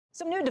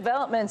Some new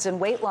developments in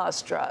weight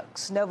loss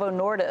drugs. Novo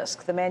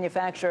Nordisk, the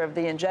manufacturer of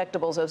the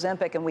injectables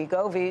Ozempic and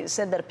Wegovy,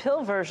 said that a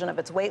pill version of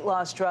its weight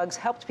loss drugs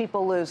helped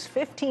people lose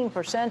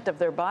 15% of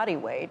their body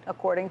weight,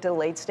 according to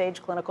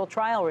late-stage clinical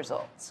trial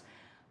results.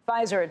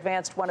 Pfizer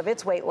advanced one of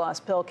its weight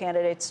loss pill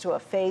candidates to a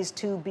phase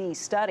 2b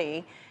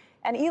study.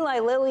 And Eli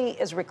Lilly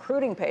is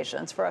recruiting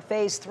patients for a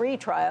phase 3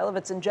 trial of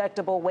its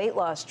injectable weight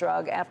loss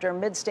drug after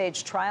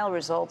mid-stage trial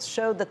results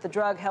showed that the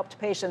drug helped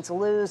patients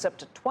lose up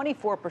to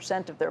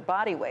 24% of their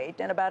body weight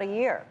in about a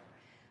year.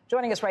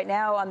 Joining us right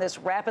now on this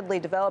rapidly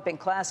developing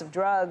class of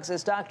drugs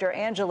is Dr.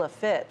 Angela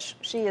Fitch.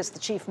 She is the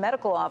chief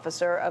medical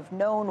officer of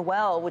Known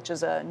Well, which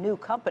is a new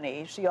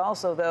company. She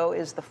also, though,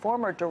 is the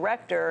former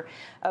director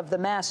of the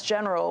Mass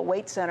General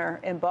Weight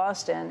Center in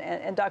Boston.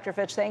 And Dr.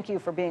 Fitch, thank you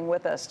for being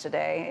with us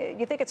today.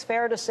 You think it's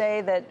fair to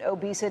say that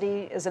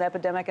obesity is an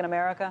epidemic in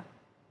America?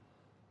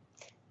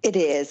 It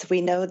is. We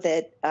know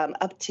that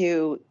up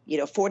to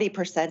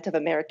 40% of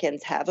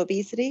Americans have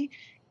obesity.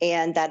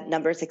 And that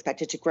number is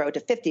expected to grow to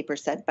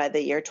 50% by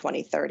the year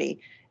 2030.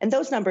 And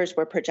those numbers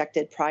were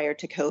projected prior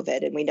to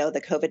COVID. And we know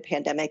the COVID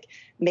pandemic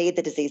made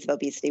the disease of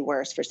obesity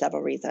worse for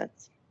several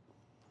reasons.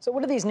 So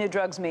what do these new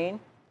drugs mean?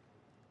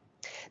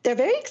 They're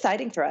very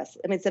exciting for us.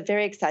 I mean, it's a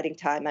very exciting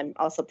time. I'm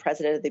also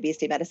president of the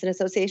Obesity Medicine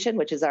Association,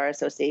 which is our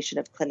association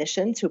of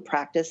clinicians who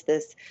practice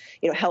this,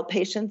 help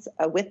patients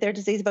with their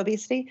disease of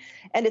obesity.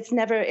 And it's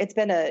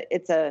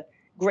a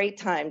great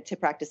time to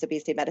practice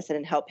obesity medicine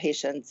and help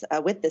patients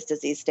with this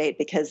disease state,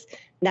 because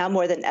now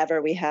more than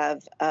ever we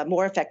have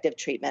more effective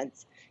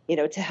treatments,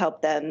 to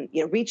help them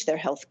reach their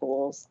health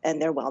goals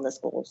and their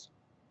wellness goals.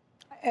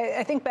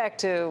 I think back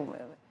to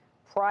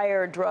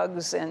prior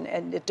drugs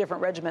and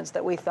different regimens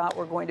that we thought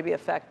were going to be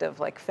effective,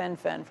 like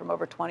fen-phen from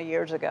over 20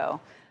 years ago.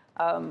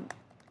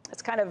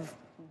 It's kind of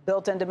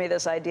built into me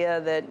this idea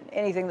that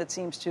anything that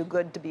seems too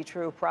good to be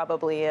true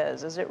probably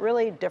is. Is it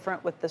really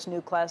different with this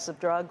new class of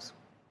drugs?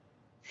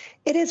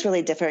 It is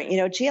really different.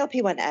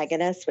 GLP-1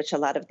 agonists, which a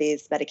lot of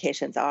these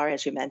medications are,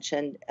 as you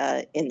mentioned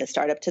in the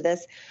startup to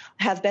this,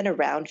 have been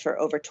around for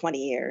over 20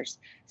 years.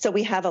 So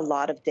we have a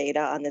lot of data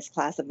on this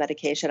class of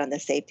medication, on the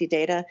safety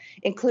data,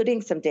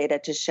 including some data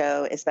to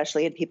show,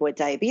 especially in people with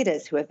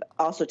diabetes who have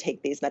also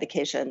take these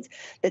medications,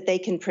 that they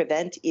can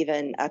prevent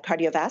even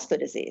cardiovascular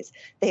disease.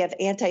 They have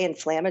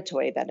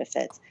anti-inflammatory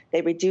benefits.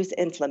 They reduce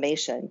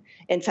inflammation.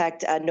 In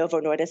fact,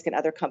 Novo Nordisk and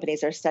other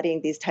companies are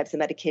studying these types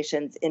of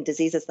medications in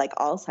diseases like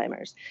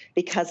Alzheimer's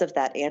because of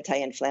that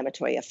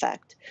anti-inflammatory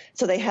effect.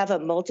 So they have a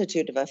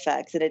multitude of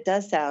effects, and it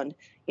does sound,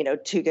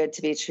 too good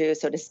to be true,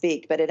 so to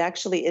speak, but it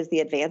actually is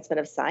the advancement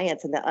of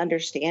science and the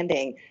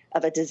understanding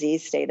of a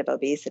disease state of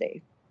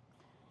obesity.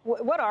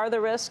 What are the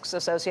risks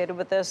associated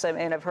with this? I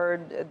mean, I've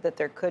heard that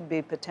there could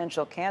be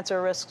potential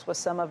cancer risks with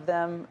some of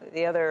them.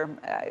 The other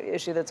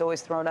issue that's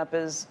always thrown up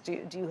is,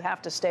 do you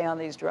have to stay on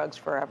these drugs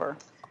forever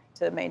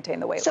to maintain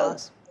the weight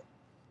loss?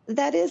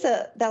 That is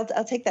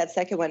I'll take that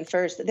second one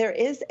first. There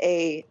is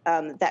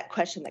that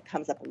question that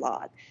comes up a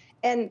lot.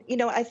 And,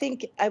 I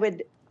think I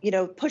would,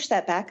 push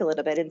that back a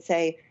little bit and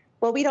say,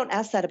 well, we don't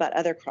ask that about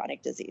other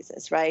chronic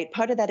diseases, right?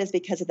 Part of that is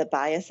because of the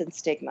bias and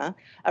stigma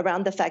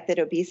around the fact that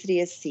obesity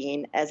is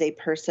seen as a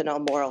personal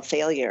moral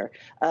failure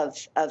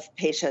of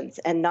patients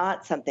and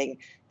not something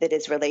that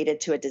is related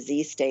to a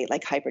disease state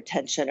like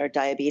hypertension or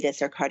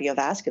diabetes or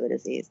cardiovascular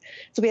disease.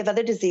 So we have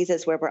other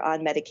diseases where we're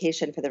on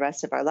medication for the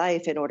rest of our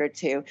life in order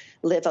to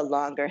live a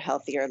longer,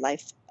 healthier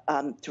life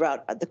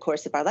throughout the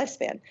course of our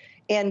lifespan.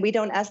 And we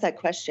don't ask that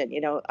question,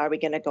 are we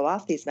going to go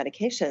off these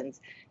medications?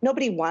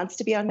 Nobody wants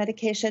to be on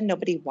medication.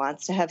 Nobody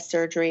wants to have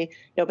surgery.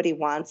 Nobody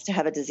wants to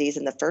have a disease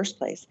in the first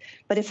place.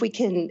 But if we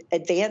can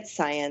advance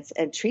science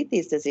and treat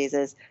these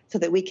diseases so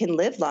that we can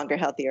live longer,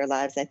 healthier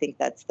lives, I think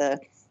that's the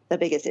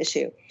biggest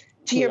issue.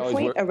 To your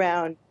point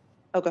around,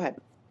 go ahead.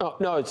 Oh,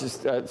 no, it's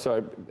just,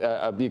 sorry,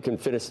 you can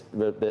finish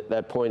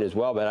that point as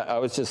well. But I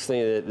was just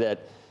thinking that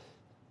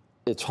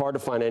it's hard to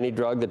find any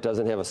drug that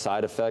doesn't have a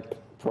side effect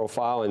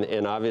profile,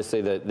 and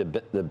obviously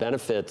the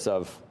benefits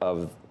of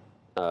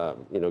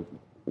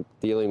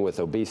dealing with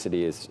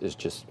obesity is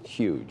just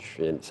huge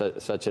and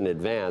such an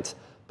advance.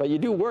 But you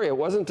do worry, it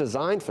wasn't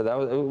designed for that.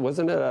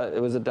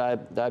 It was a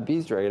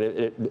diabetes drug.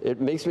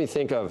 It makes me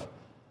think of,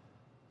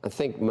 I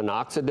think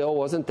minoxidil,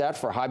 wasn't that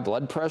for high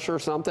blood pressure or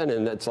something?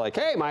 And it's like,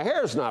 hey, my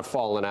hair's not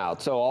falling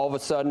out. So all of a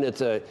sudden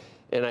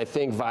and I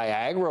think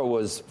Viagra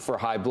was for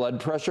high blood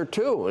pressure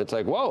too. And it's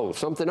like, whoa,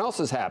 something else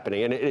is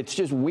happening. And it's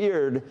just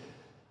weird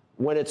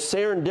when it's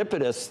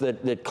serendipitous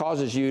that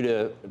causes you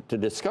to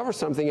discover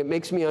something. It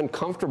makes me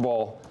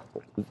uncomfortable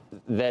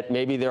that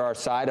maybe there are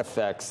side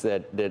effects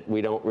that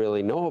we don't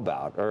really know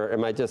about. Or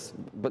am I just,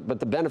 but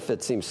the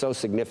benefits seem so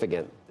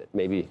significant that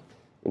maybe,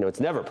 it's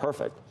never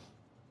perfect.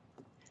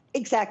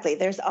 Exactly.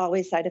 There's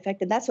always side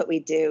effect. And that's what we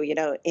do,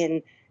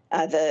 in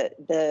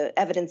the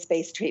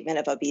evidence-based treatment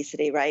of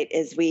obesity, right,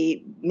 is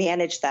we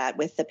manage that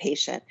with the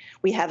patient.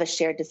 We have a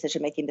shared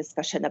decision-making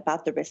discussion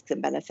about the risks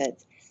and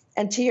benefits.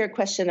 And to your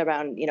question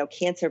around,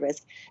 cancer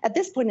risk, at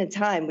this point in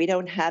time, we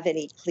don't have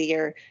any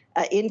clear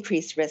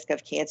increased risk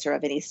of cancer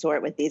of any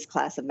sort with these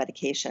class of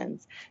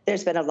medications.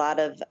 There's been a lot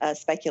of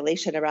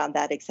speculation around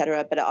that, et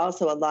cetera, but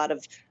also a lot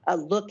of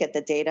look at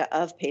the data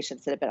of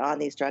patients that have been on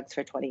these drugs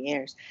for 20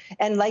 years.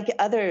 And like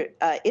other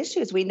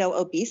issues, we know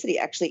obesity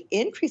actually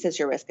increases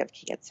your risk of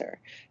cancer.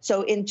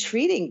 So in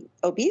treating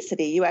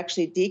obesity, you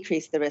actually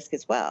decrease the risk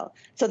as well.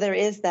 So there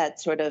is that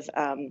sort of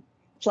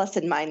plus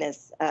and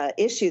minus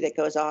issue that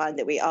goes on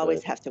that we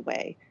always have to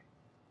weigh.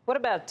 What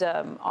about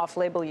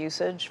off-label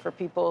usage for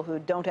people who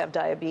don't have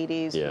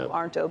diabetes, who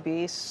aren't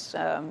obese?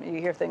 You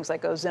hear things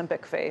like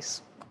Ozempic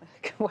face.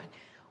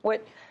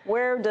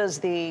 Where does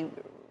the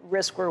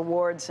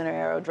risk-reward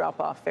scenario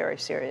drop off very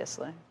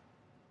seriously?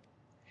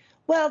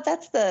 Well,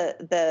 that's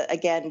the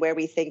again where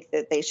we think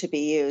that they should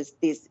be used.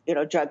 These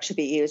drugs should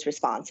be used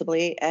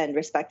responsibly and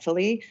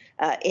respectfully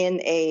in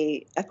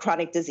a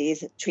chronic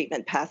disease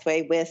treatment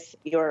pathway with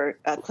your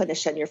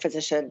clinician, your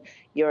physician,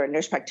 your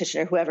nurse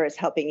practitioner, whoever is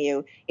helping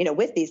you,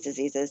 with these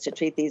diseases to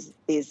treat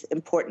these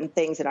important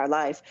things in our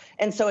life.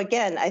 And so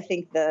again, I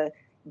think the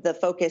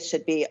focus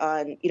should be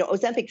on,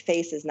 Ozempic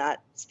face is not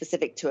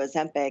specific to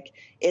Ozempic.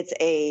 It's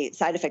a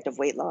side effect of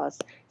weight loss.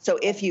 So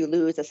if you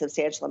lose a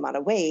substantial amount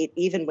of weight,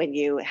 even when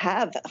you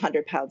have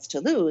 100 pounds to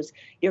lose,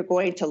 you're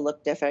going to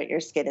look different. Your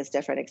skin is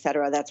different, et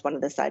cetera. That's one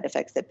of the side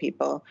effects that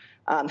people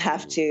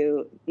have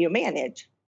to manage.